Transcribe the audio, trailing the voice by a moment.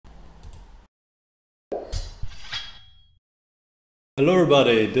Hello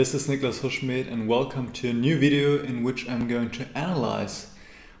everybody, this is Huschenbeth and welcome to a new video in which I'm going to analyze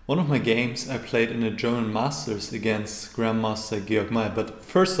one of my games I played in the German Masters against Grandmaster Georg Meier. But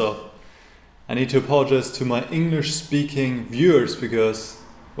first off, I need to apologize to my English speaking viewers because,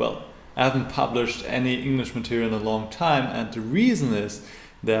 well, I haven't published any English material in a long time, and the reason is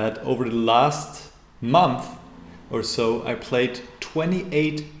that over the last month or so I played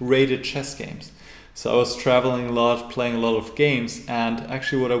 28 rated chess games. So I was traveling a lot, playing a lot of games, and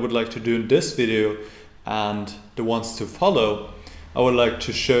actually what I would like to do in this video and the ones to follow, I would like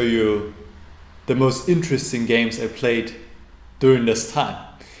to show you the most interesting games I played during this time.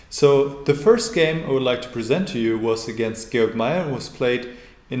 So the first game I would like to present to you was against Georg Meier and was played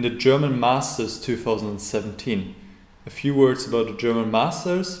in the German Masters 2017. A few words about the German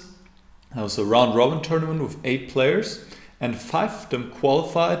Masters. It was a round-robin tournament with 8 players. And 5 of them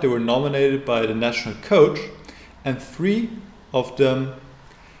qualified. They were nominated by the national coach, and 3 of them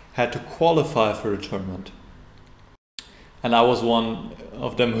had to qualify for the tournament. And I was one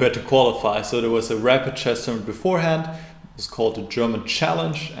of them who had to qualify. So there was a rapid chess tournament beforehand. It was called the German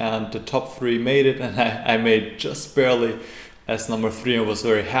Challenge, and the top 3 made it, and I made just barely as number 3. I was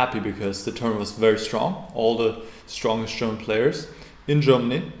very happy because the tournament was very strong. All the strongest German players in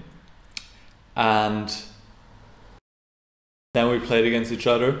Germany. And then we played against each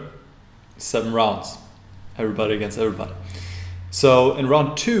other 7 rounds, everybody against everybody. So in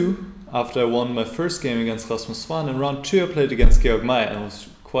round 2, after I won my first game against Rasmus Swan, in round 2 I played against Georg Meier, and it was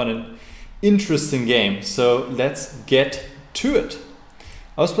quite an interesting game. So let's get to it.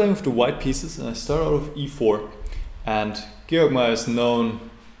 I was playing with the white pieces and I started out with e4, and Georg Meier is known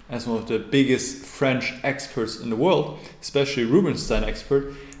as one of the biggest French experts in the world, especially Rubinstein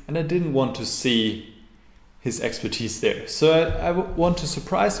expert, and I didn't want to see his expertise there. So I want to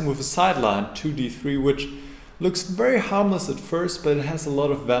surprise him with a sideline 2d3, which looks very harmless at first, but it has a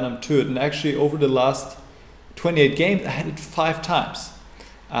lot of venom to it. And actually over the last 28 games I had it 5 times,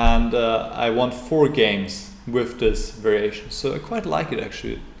 and I won 4 games with this variation. So I quite like it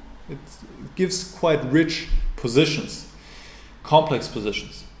actually. It gives quite rich positions, complex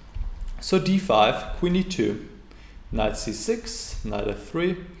positions. So d5, queen e2, knight c6, knight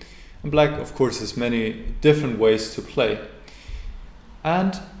f3. And black, of course, has many different ways to play.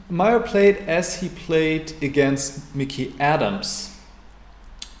 And Meier played as he played against Mickey Adams.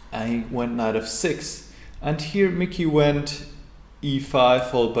 And he went knight f6. And here Mickey went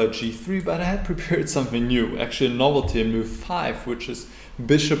e5 followed by g3, but I had prepared something new, actually a novelty in move 5, which is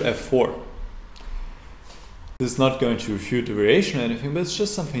bishop f4. This is not going to refute the variation or anything, but it's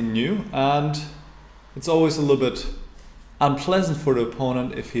just something new, and it's always a little bit unpleasant for the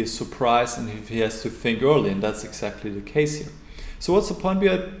opponent if he is surprised and if he has to think early, and that's exactly the case here. So what's the point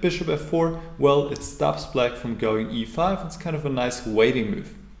behind bishop f4? Well, it stops black from going e5. It's kind of a nice waiting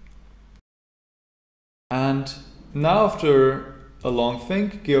move. And now after a long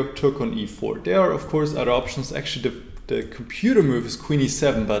think, Georg took on e4. There are of course other options. Actually the computer move is queen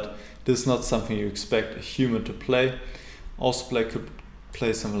e7, but this is not something you expect a human to play. Also black could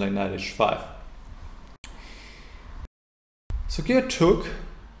play something like knight h5. So Georg took,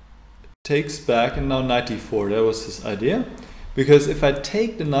 takes back, and now knight d4. That was his idea. Because if I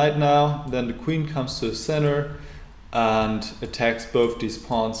take the knight now, then the queen comes to the center and attacks both these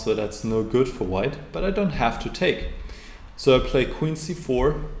pawns, so that's no good for white. But I don't have to take. So I play queen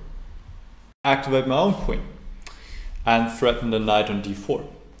c4, activate my own queen, and threaten the knight on d4.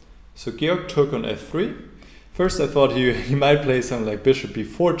 So Georg took on f3. First I thought he might play something like bishop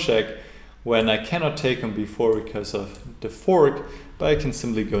b4 check, when I cannot take on b4 because of the fork, but I can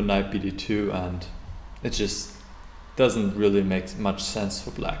simply go knight bd2, and it just doesn't really make much sense for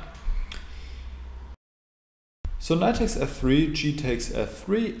black. So knight takes f3, g takes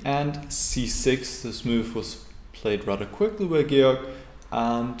f3, and c6. This move was played rather quickly by Georg,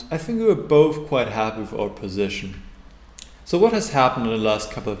 and I think we were both quite happy with our position. So what has happened in the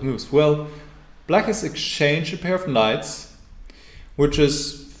last couple of moves? Well, black has exchanged a pair of knights, which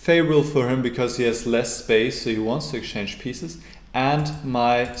is favorable for him because he has less space, so he wants to exchange pieces, and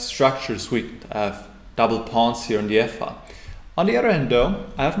my structure is weakened. I have double pawns here on the f file. On the other hand though,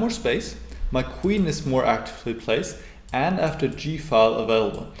 I have more space, my queen is more actively placed, and I have the g file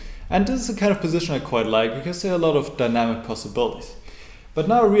available. And this is the kind of position I quite like because there are a lot of dynamic possibilities. But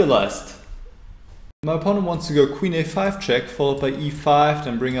now I realized my opponent wants to go queen a5 check followed by e5,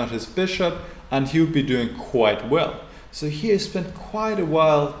 then bring out his bishop, and he would be doing quite well. So here I spent quite a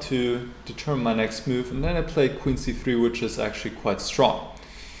while to determine my next move, and then I played queen c3, which is actually quite strong.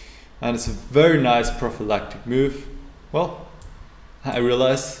 And it's a very nice prophylactic move. Well, I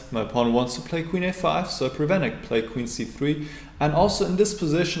realized my opponent wants to play queen a5, so I prevented, play queen c3. And also in this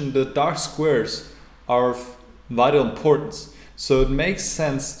position, the dark squares are of vital importance. So it makes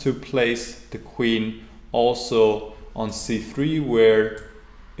sense to place the queen also on c3, where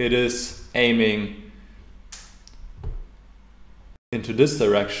it is aiming into this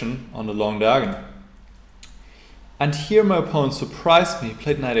direction on the long diagonal. And here my opponent surprised me, he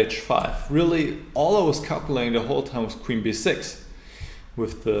played knight h5. Really, all I was calculating the whole time was queen b6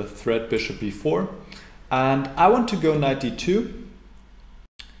 with the threat bishop b4. And I want to go knight d2,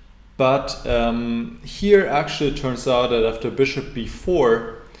 but here actually it turns out that after bishop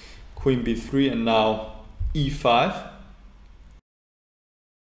b4, queen b3 and now e5,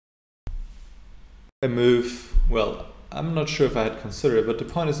 I move, well, I'm not sure if I had considered it, but the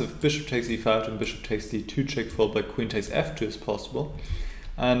point is if bishop takes e5 and bishop takes d2 check followed by queen takes f2 is possible.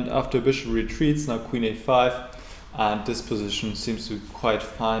 And after bishop retreats, now queen a5, and this position seems to be quite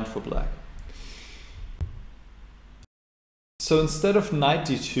fine for black. So instead of knight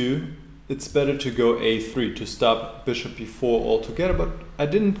d2, it's better to go a3 to stop bishop b4 altogether, but I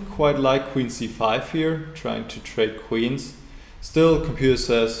didn't quite like queen c5 here, trying to trade queens. Still, computer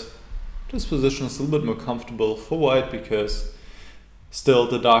says this position is a little bit more comfortable for white because still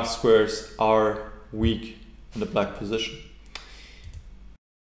the dark squares are weak in the black position.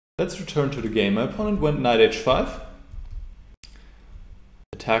 Let's return to the game. My opponent went knight h5,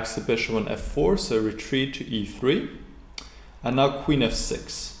 attacks the bishop on f4, so retreat to e3, and now queen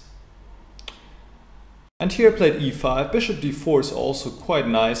f6. And here I played e5, bishop d4 is also quite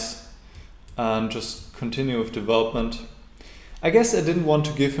nice, and just continue with development. I guess I didn't want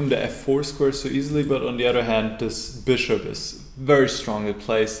to give him the f4 square so easily, but on the other hand, this bishop is very strongly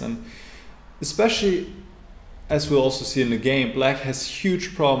placed, and especially as we'll also see in the game, black has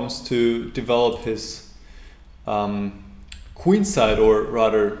huge problems to develop his queenside, or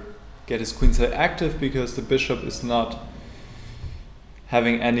rather get his queenside active, because the bishop is not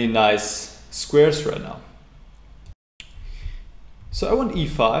having any nice squares right now. So I want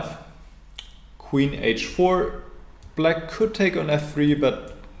e5, queen h4. Black could take on f3,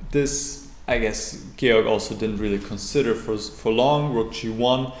 but this, I guess, Georg also didn't really consider for long. Rook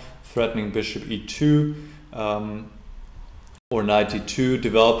g1, threatening bishop e2, or knight d2,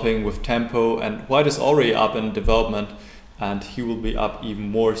 developing with tempo, and white is already up in development, and he will be up even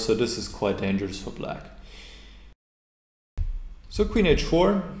more, so this is quite dangerous for black. So queen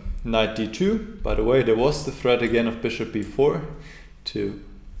h4, knight d2. By the way, there was the threat again of bishop b4 to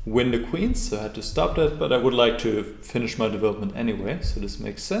win the queens, so I had to stop that, but I would like to finish my development anyway, so this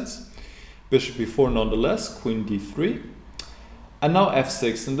makes sense. Bishop b4 nonetheless, queen d3, and now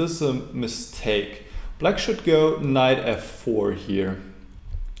f6, and this is a mistake. Black should go knight f4 here,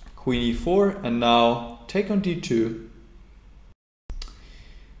 queen e4, and now take on d2,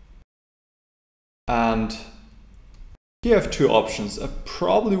 and here I have two options. I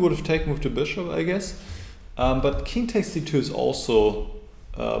probably would have taken with the bishop, I guess, but king takes d2 is also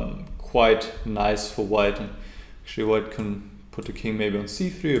quite nice for white. And actually white can put the king maybe on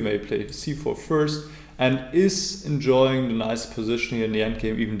c3 or maybe play c4 first, and is enjoying the nice position here in the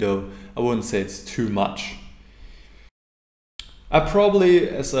endgame, even though I wouldn't say it's too much. I probably,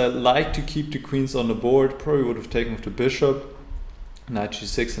 as I like to keep the queens on the board, probably would have taken with the bishop, knight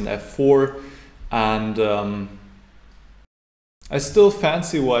g6 and f4, and I still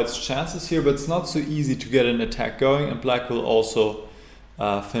fancy white's chances here, but it's not so easy to get an attack going, and black will also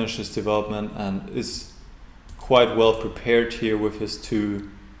finish his development and is quite well prepared here with his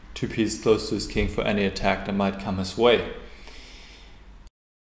two pieces close to his king for any attack that might come his way.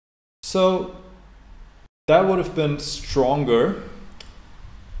 So that would have been stronger,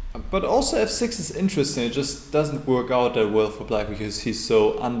 but also f6 is interesting. It just doesn't work out that well for black because he's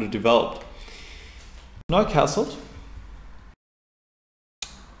so underdeveloped. Now I castled.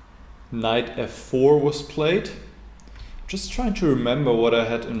 Knight f4 was played. Just trying to remember what I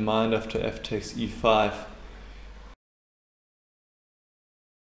had in mind after f takes e5.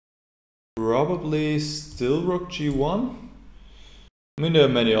 Probably still rook g1. I mean, there are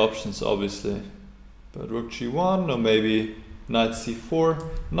many options obviously, but rook g1 or maybe knight c4,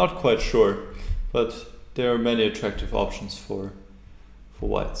 not quite sure, but there are many attractive options for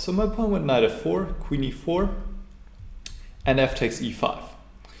white. So my pawn went knight f4, queen e4, and f takes e5.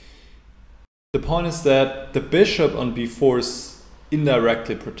 The point is that the bishop on b4 is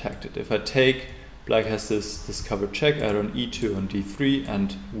indirectly protected. If I take, black has this discovered check either on e2 on d3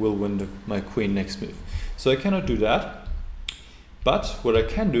 and will win my queen next move. So I cannot do that. But what I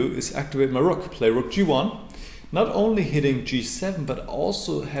can do is activate my rook, play rook g1, not only hitting g7 but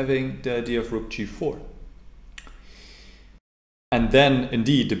also having the idea of rook g4. And then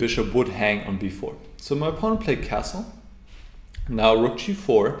indeed the bishop would hang on b4. So my opponent played castle. Now rook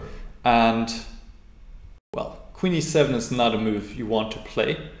g4, and well, queen e7 is not a move you want to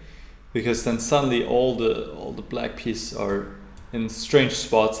play, because then suddenly all the black pieces are in strange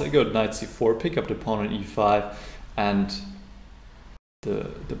spots. I go knight c4, pick up the pawn on e5, and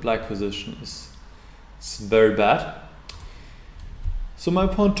the black position is very bad. So my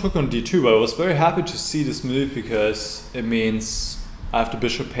opponent took on d2, but I was very happy to see this move because it means after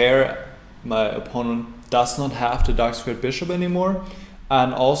bishop pair, my opponent does not have the dark squared bishop anymore.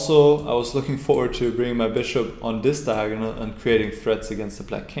 And also I was looking forward to bringing my bishop on this diagonal and creating threats against the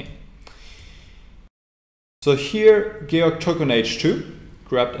black king. So here Georg took on h2,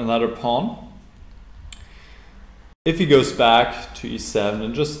 grabbed another pawn. If he goes back to e7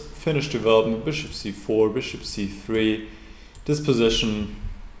 and just finish development, bishop c4, bishop c3, this position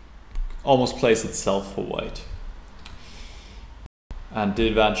almost plays itself for white. And the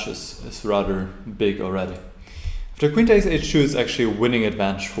advantage is rather big already. After queen takes h2 is actually a winning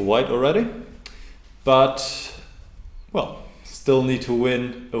advantage for white already. But, well, still need to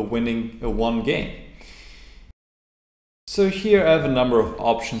win a one game. So here I have a number of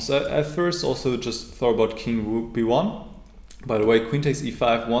options. I first also just thought about king b1. By the way, queen takes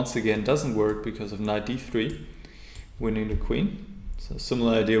e5 once again doesn't work because of knight d3, winning the queen. So a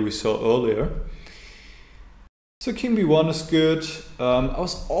similar idea we saw earlier. So king b1 is good. I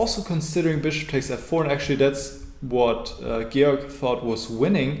was also considering bishop takes f4, and actually that's what Georg thought was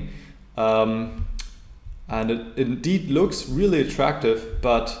winning. And it indeed looks really attractive,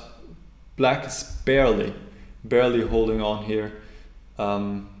 but black is barely holding on here.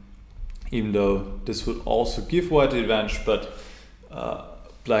 Even though this would also give white the advantage, but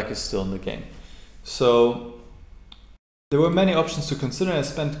black is still in the game. So there were many options to consider. I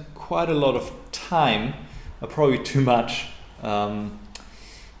spent quite a lot of time, probably too much,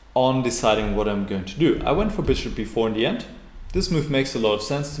 on deciding what I'm going to do. I went for bishop b4 in the end. This move makes a lot of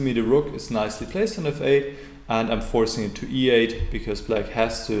sense to me. The rook is nicely placed on f8, and I'm forcing it to e8 because black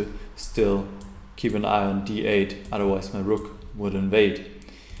has to still keep an eye on d8, otherwise my rook would invade.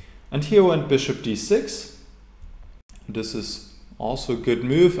 And here went bishop d6. This is also a good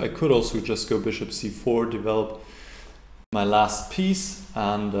move. I could also just go bishop c4, develop my last piece,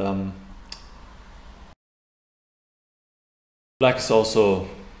 and black is also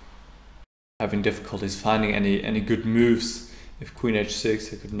having difficulties finding any good moves. If queen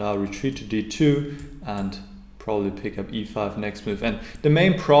h6, I could now retreat to d2 and probably pick up e5 next move. And the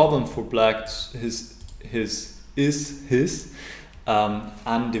main problem for black is his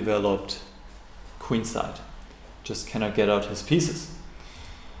undeveloped queenside. Just cannot get out his pieces.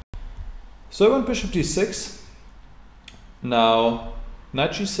 So I went bishop d6. Now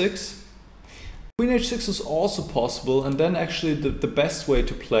knight g6. Queen h6 is also possible, and then actually the best way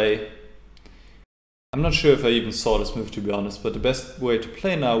to play, I'm not sure if I even saw this move to be honest, but the best way to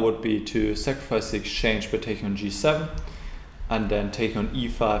play now would be to sacrifice the exchange by taking on g7 and then taking on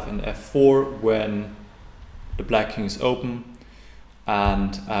e5 and f4 when the black king is open,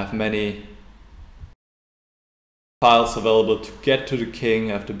 and I have many files available to get to the king.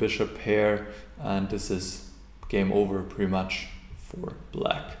 I have the bishop pair, and this is game over pretty much for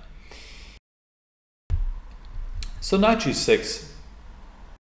black. So knight g6.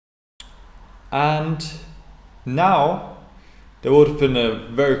 And now there would have been a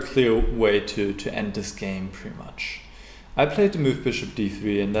very clear way to end this game pretty much. I played the move bishop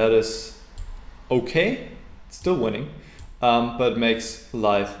d3, and that is okay, it's still winning, but makes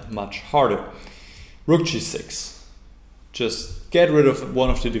life much harder. Rook g6. Just get rid of one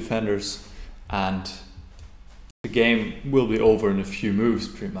of the defenders and the game will be over in a few moves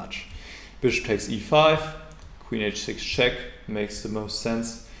pretty much. Bishop takes e5, queen h6 check makes the most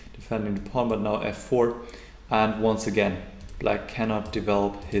sense, defending the pawn, but now f4, and once again black cannot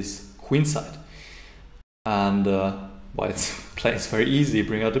develop his queenside. And white's play is very easy,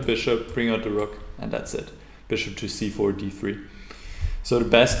 bring out the bishop, bring out the rook, and that's it. Bishop to c4, d3. So the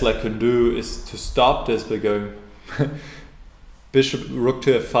best black can do is to stop this by going bishop rook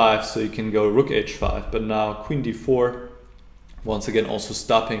to f5, so you can go rook h5, but now queen d4, once again also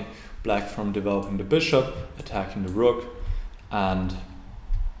stopping black from developing the bishop, attacking the rook, and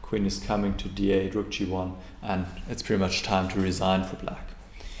queen is coming to d8, rook g1, and it's pretty much time to resign for black.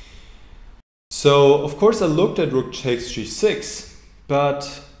 So of course I looked at rook takes g6,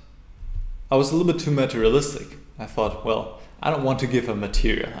 but I was a little bit too materialistic. I thought, well, I don't want to give up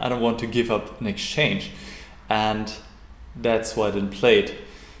material, I don't want to give up an exchange, and that's why I didn't play it.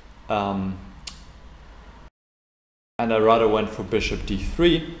 And I rather went for bishop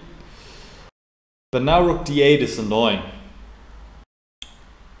d3. But now rook d8 is annoying.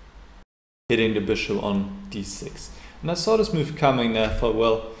 hitting the bishop on d6. And I saw this move coming and I thought,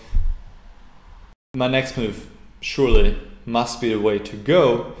 well, my next move surely must be the way to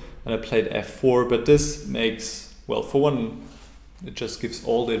go. And I played f4, but this makes, well, for one, it just gives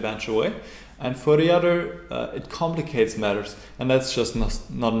all the advantage away. And for the other, it complicates matters. And that's just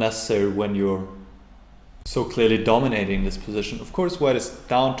not necessary when you're so clearly dominating this position. Of course, white is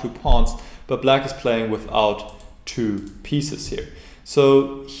down 2 pawns, but black is playing without 2 pieces here.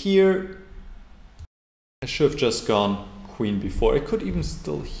 So here, I should have just gone queen b4. I could even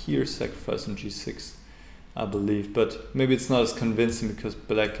still here sacrifice on g6, I believe, but maybe it's not as convincing because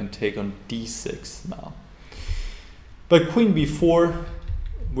black can take on d6 now. But queen b4,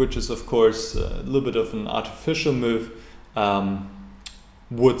 which is of course a little bit of an artificial move,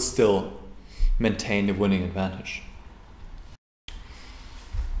 would still maintain the winning advantage.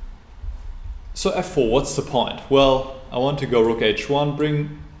 So f4, what's the point? Well, I want to go rook h1,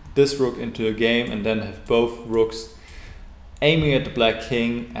 bring this rook into the game, and then have both rooks aiming at the black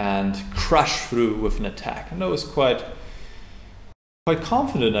king and crush through with an attack. And that was quite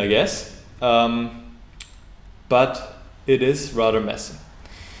confident, I guess, but it is rather messy.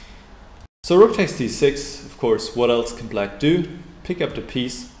 So rook takes d6, of course, what else can black do? Pick up the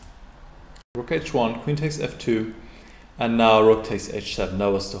piece, rook h1, queen takes f2, and now rook takes h7.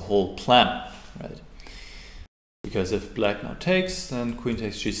 That was the whole plan, right? Because if black now takes, then queen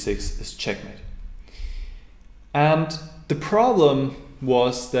takes g6 is checkmate. And the problem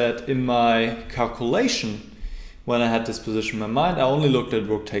was that in my calculation, when I had this position in my mind, I only looked at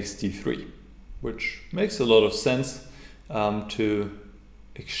rook takes d3, which makes a lot of sense to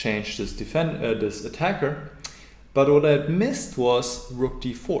exchange this attacker. But what I had missed was rook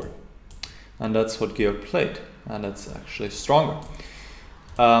d4, and that's what Georg played, and that's actually stronger.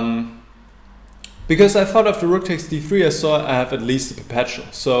 Because I thought after rook takes d3, I saw I have at least a perpetual.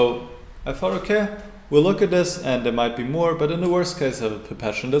 So I thought, okay, we'll look at this and there might be more, but in the worst case I have a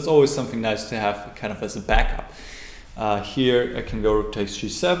perpetual. That's always something nice to have kind of as a backup. Here I can go rook takes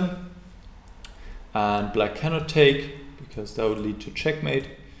g7, and black cannot take because that would lead to checkmate.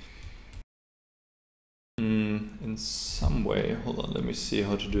 In some way, hold on, let me see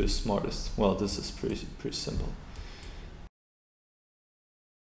how to do this smartest. Well, this is pretty simple.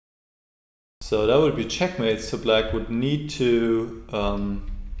 So that would be checkmate, so black would need to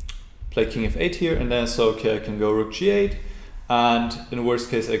play king f8 here, and then so okay, I can go rook g8, and in the worst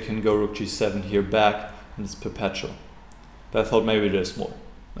case I can go rook g7 here back, and it's perpetual. But I thought maybe there's more.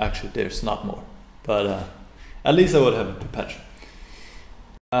 Actually, there's not more, but at least I would have a perpetual.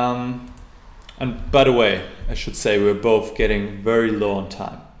 And by the way, I should say we're both getting very low on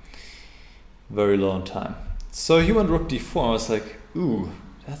time. Very low on time. So he went rook d4, I was like, ooh,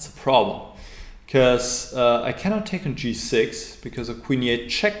 that's a problem. Because I cannot take on g6 because of queen e8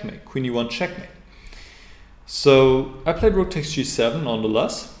 checkmate, queen e1 checkmate. So I played rook takes g7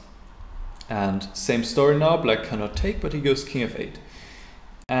 nonetheless. And same story now, black cannot take, but he goes king f8.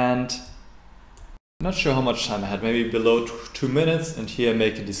 And I'm not sure how much time I had, maybe below 2 minutes, and here I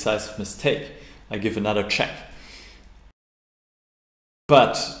make a decisive mistake. I give another check.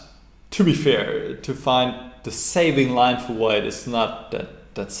 But to be fair, to find the saving line for white is not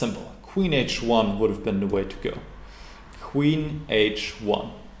that simple. Queen h1 would have been the way to go. Queen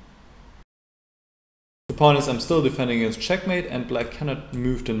h1. The point is I'm still defending against checkmate, and black cannot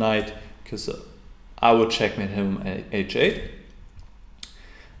move the knight because I would checkmate him at h8.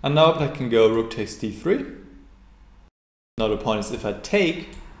 And now black can go rook takes d3. Now the point is if I take,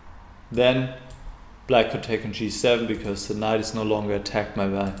 then black could take on g7 because the knight is no longer attacked by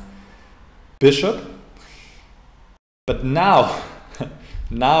my bishop. But now,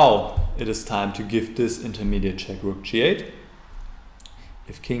 now it is time to give this intermediate check, rook g8.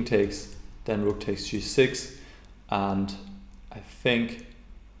 If king takes, then rook takes g6, and I think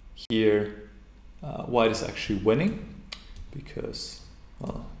here white is actually winning because,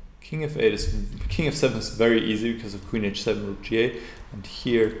 well, king f7 is very easy because of queen h7, rook g8, and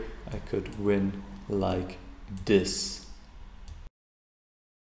here I could win like this,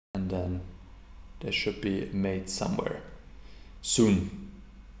 and then there should be a mate somewhere soon.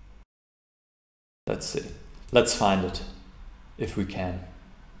 Let's see. Let's find it, if we can.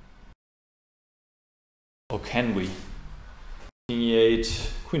 Or can we? King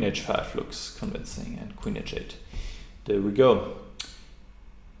e8, queen h5 looks convincing, and queen h8. There we go.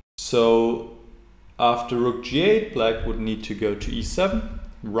 So after rook g8, black would need to go to e7,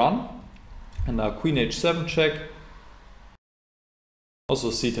 run, and now queen h7 check. Also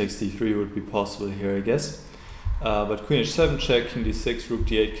c takes d3 would be possible here, I guess. But queen h7 check, king d6, rook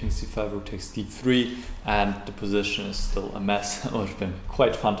d8, king c5, rook takes d3, and the position is still a mess. It would have been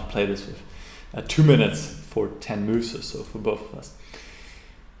quite fun to play this with. 2 minutes for 10 moves or so for both of us.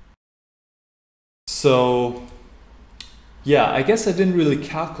 So yeah, I guess I didn't really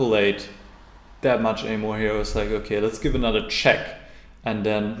calculate that much anymore here. I was like, okay, let's give another check and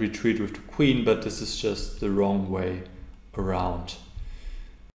then retreat with the queen, but this is just the wrong way around.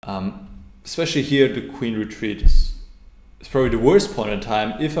 Especially here, the queen retreat is probably the worst point in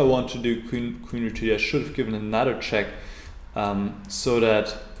time. If I want to do queen retreat, I should have given another check so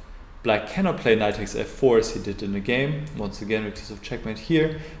that black cannot play knight takes f4 as he did in the game, once again because of checkmate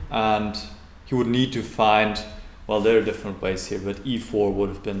here, and he would need to find, well, there are different ways here, but e4 would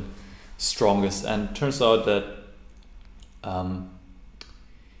have been strongest, and it turns out that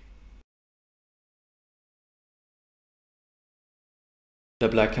that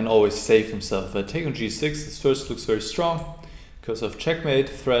black can always save himself. But take on g6, this first looks very strong because of checkmate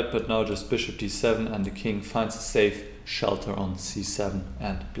threat, but now just bishop d7 and the king finds a safe shelter on c7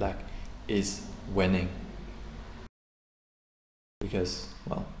 and black is winning. Because,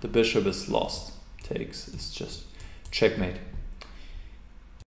 well, the bishop is lost. Takes is just checkmate.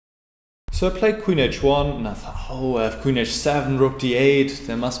 So I played queen h1 and I thought, oh, I have queen h7, rook d8,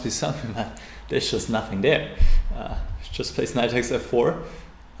 there must be something, but there's just nothing there. Just plays knight takes f4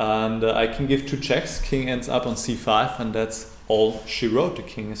 and I can give 2 checks. King ends up on c5 and that's all she wrote. The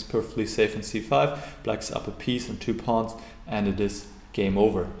king is perfectly safe on c5, black's up a piece and 2 pawns, and it is game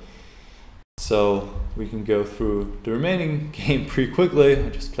over. So we can go through the remaining game pretty quickly. I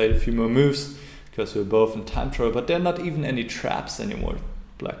just played a few more moves because we're both in time trouble, but there are not even any traps anymore.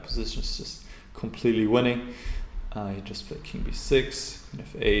 Black position is just completely winning. He just played king b6, queen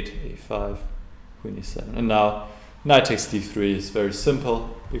f8, a5, queen e7, and now knight takes d3 is very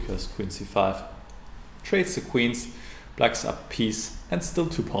simple because queen c5 trades the queens, black's up a piece and still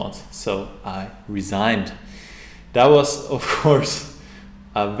 2 pawns, so I resigned. That was, of course,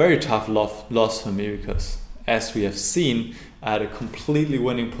 a very tough loss for me because, as we have seen, I had a completely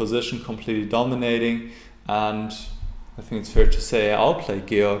winning position, completely dominating, and I think it's fair to say I outplayed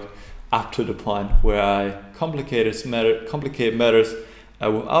Georg up to the point where I complicated matters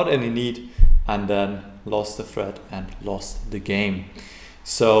without any need, and then lost the thread and lost the game.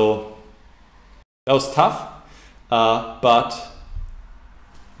 So that was tough, but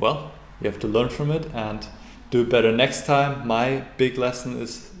well, you have to learn from it and do better next time. My big lesson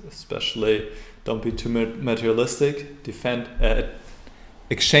is especially don't be too materialistic.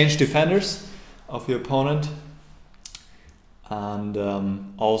 Exchange defenders of your opponent, and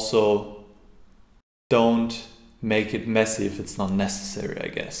also don't make it messy if it's not necessary, I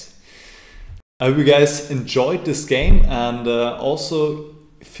guess. I hope you guys enjoyed this game, and also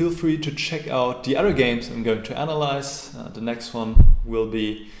feel free to check out the other games I'm going to analyze. The next one will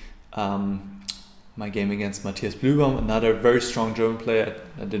be my game against Matthias Blübaum, another very strong German player.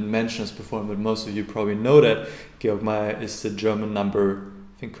 I didn't mention this before, but most of you probably know that Georg Meier is the German I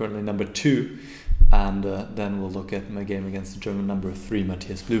think currently number 2. And then we'll look at my game against the German number 3,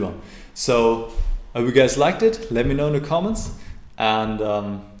 Matthias Blübaum. So I hope you guys liked it. Let me know in the comments, and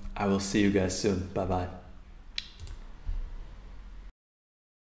I will see you guys soon. Bye bye.